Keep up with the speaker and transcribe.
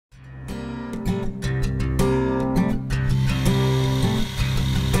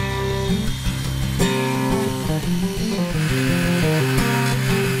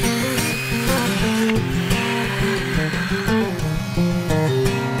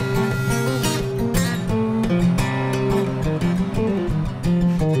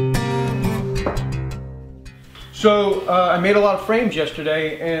So I made a lot of frames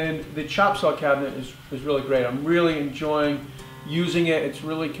yesterday, and the chop saw cabinet is really great. I'm really enjoying using it. It's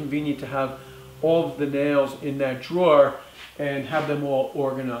really convenient to have all of the nails in that drawer and have them all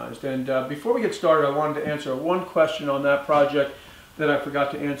organized. And before we get started, I wanted to answer one question on that project that I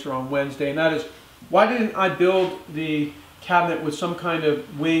forgot to answer on Wednesday, and that is, why didn't I build the cabinet with some kind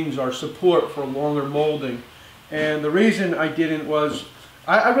of wings or support for longer molding? And the reason I didn't was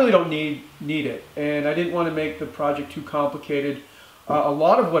I really don't need it, and I didn't want to make the project too complicated. A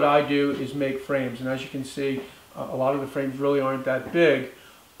lot of what I do is make frames, and as you can see, a lot of the frames really aren't that big.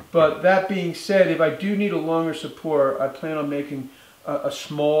 But that being said, if I do need a longer support, I plan on making a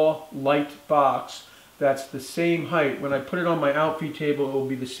small, light box that's the same height. When I put it on my outfeed table, it will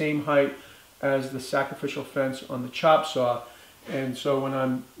be the same height as the sacrificial fence on the chop saw. And so when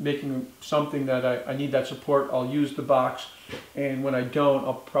I'm making something that I need that support, I'll use the box, and when I don't,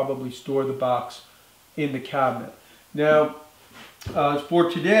 I'll probably store the box in the cabinet. Now, for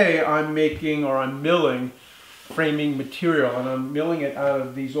today, I'm milling framing material, and I'm milling it out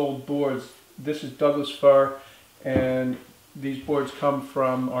of these old boards. This is Douglas fir, and these boards come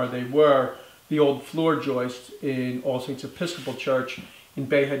from, or they were, the old floor joists in All Saints Episcopal Church in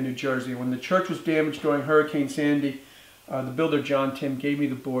Bay Head, New Jersey. When the church was damaged during Hurricane Sandy, the builder John Tim gave me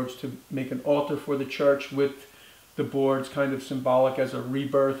the boards to make an altar for the church with the boards, kind of symbolic as a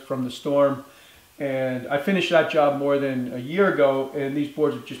rebirth from the storm. And I finished that job more than a year ago, and these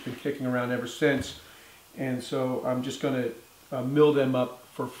boards have just been kicking around ever since. And so I'm just going to mill them up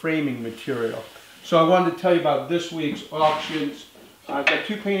for framing material. So I wanted to tell you about this week's auctions. I've got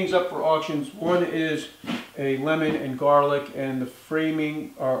two paintings up for auctions. One is a lemon and garlic, and the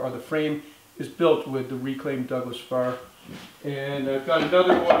framing or the frame is built with the reclaimed Douglas fir. And I've got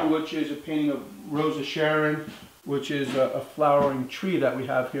another one, which is a painting of Rosa Sharon, which is a flowering tree that we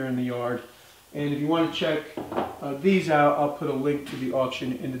have here in the yard. And if you want to check these out, I'll put a link to the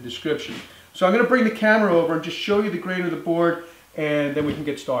auction in the description. So I'm going to bring the camera over and just show you the grain of the board, and then we can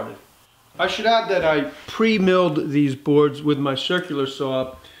get started. I should add that I pre-milled these boards with my circular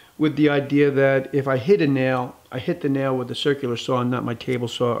saw with the idea that if I hit a nail, I hit the nail with the circular saw and not my table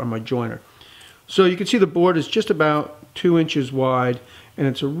saw or my joiner. So you can see the board is just about 2 inches wide, and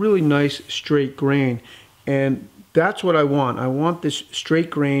it's a really nice straight grain. And that's what I want. I want this straight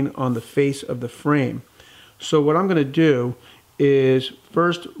grain on the face of the frame. So what I'm going to do is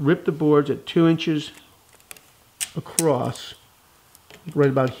first rip the boards at 2 inches across, right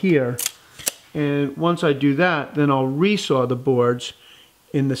about here. And once I do that, then I'll resaw the boards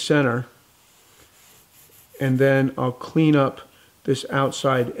in the center, and then I'll clean up this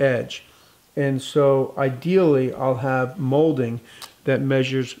outside edge. And so ideally I'll have molding that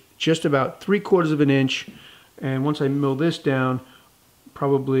measures just about 3/4 of an inch, and once I mill this down,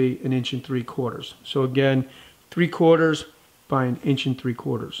 probably 1 3/4 inches. So again, 3/4 by 1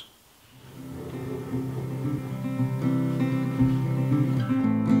 3/4 inches.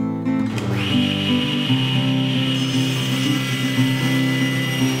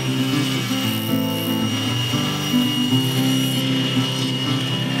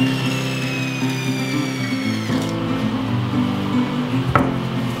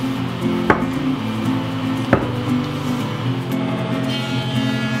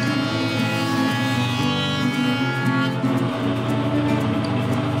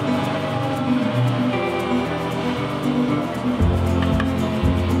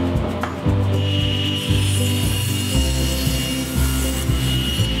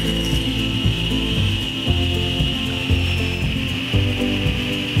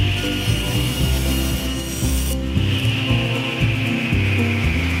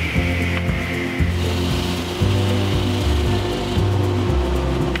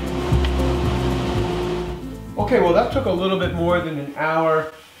 Okay, well that took a little bit more than an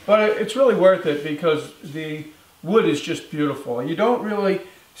hour, but it's really worth it because the wood is just beautiful. You don't really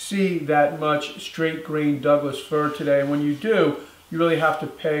see that much straight grain Douglas fir today, and when you do, you really have to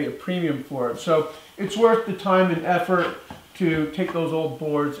pay a premium for it. So it's worth the time and effort to take those old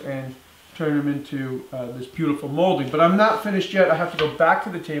boards and turn them into this beautiful molding. But I'm not finished yet. I have to go back to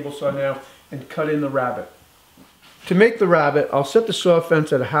the table saw now and cut in the rabbet. To make the rabbet, I'll set the saw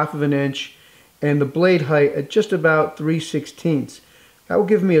fence at 1/2 inch and the blade height at just about 3/16. That will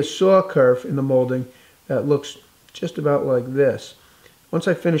give me a saw curve in the molding that looks just about like this. Once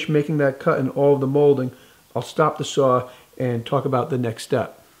I finish making that cut in all of the molding, I'll stop the saw and talk about the next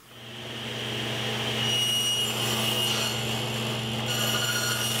step.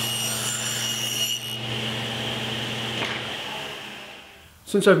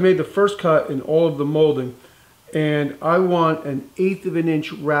 Since I've made the first cut in all of the molding, and I want an 1/8 of an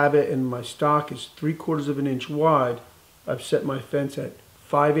inch rabbet, and my stock is 3/4 of an inch wide. I've set my fence at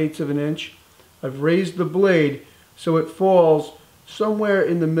 5/8 of an inch. I've raised the blade so it falls somewhere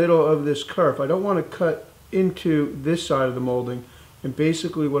in the middle of this kerf. I don't want to cut into this side of the molding, and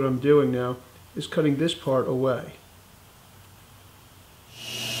basically what I'm doing now is cutting this part away.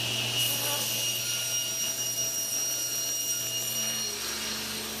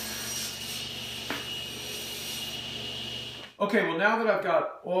 Okay, well now that I've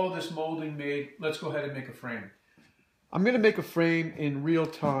got all this molding made, let's go ahead and make a frame. I'm going to make a frame in real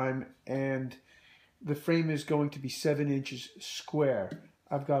time, and the frame is going to be 7 inches square.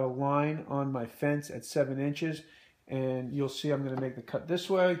 I've got a line on my fence at 7 inches, and you'll see I'm going to make the cut this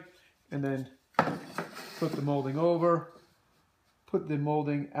way, and then put the molding over, put the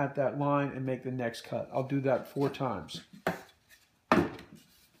molding at that line, and make the next cut. I'll do that 4 times.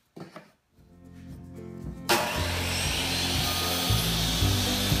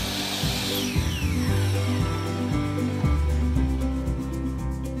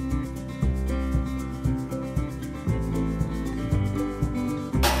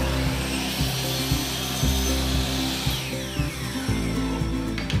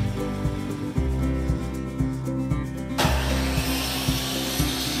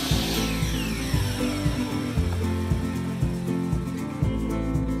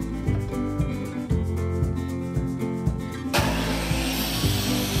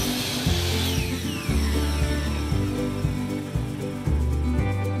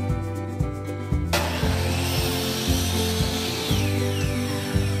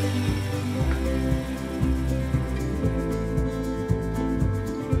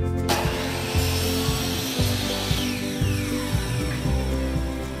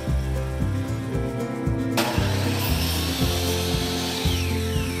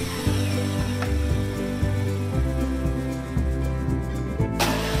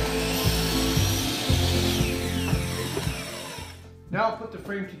 Now I'll put the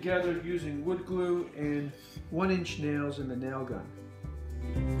frame together using wood glue and 1-inch nails in the nail gun.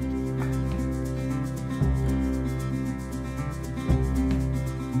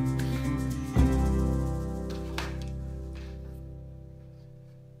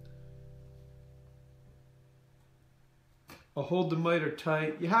 I'll hold the miter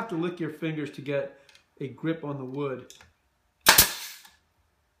tight. You have to lick your fingers to get a grip on the wood.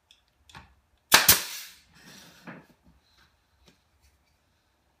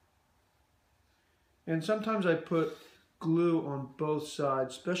 And sometimes I put glue on both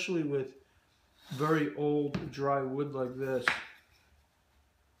sides, especially with very old dry wood like this.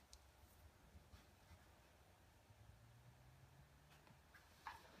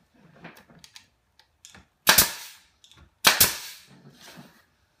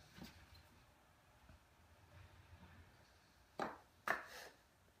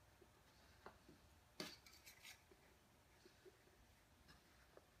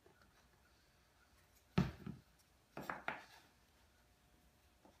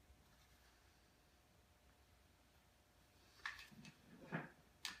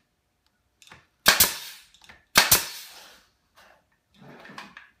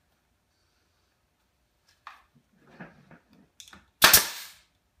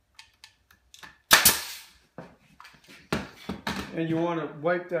 And you want to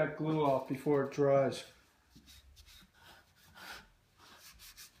wipe that glue off before it dries.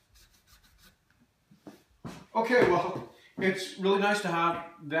 Okay, well, it's really nice to have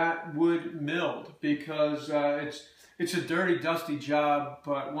that wood milled because it's a dirty, dusty job,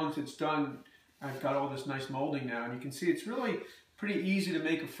 but once it's done, I've got all this nice molding now, and you can see it's really pretty easy to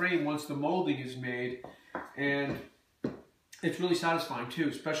make a frame once the molding is made, and it's really satisfying too,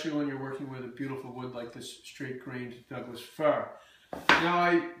 especially when you're working with a beautiful wood like this straight-grained Douglas fir. Now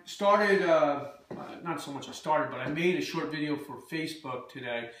I started, not so much I started, but I made a short video for Facebook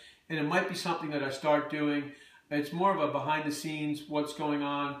today, and it might be something that I start doing. It's more of a behind the scenes, what's going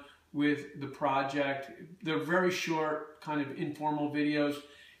on with the project. They're very short, kind of informal videos,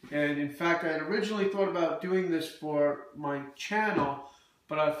 and in fact I had originally thought about doing this for my channel,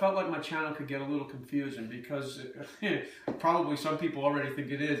 but I felt like my channel could get a little confusing because probably some people already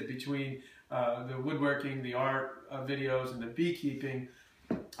think it is between the woodworking, the art videos, and the beekeeping.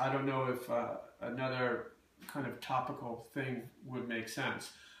 I don't know if another kind of topical thing would make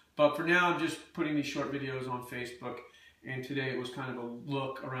sense. But for now, I'm just putting these short videos on Facebook, and today it was kind of a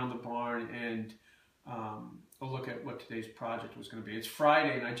look around the barn and a look at what today's project was going to be. It's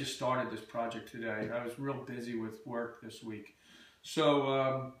Friday, and I just started this project today. I was real busy with work this week.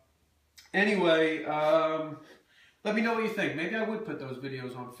 So anyway, let me know what you think. Maybe I would put those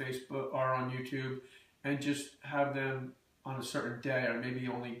videos on Facebook or on YouTube, and just have them on a certain day, or maybe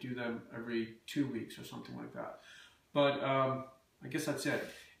only do them every 2 weeks or something like that. But I guess that's it.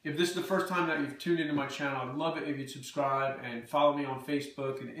 If this is the first time that you've tuned into my channel, I'd love it if you'd subscribe and follow me on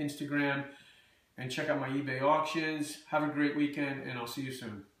Facebook and Instagram, and check out my eBay auctions. Have a great weekend, and I'll see you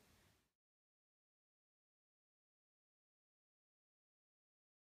soon.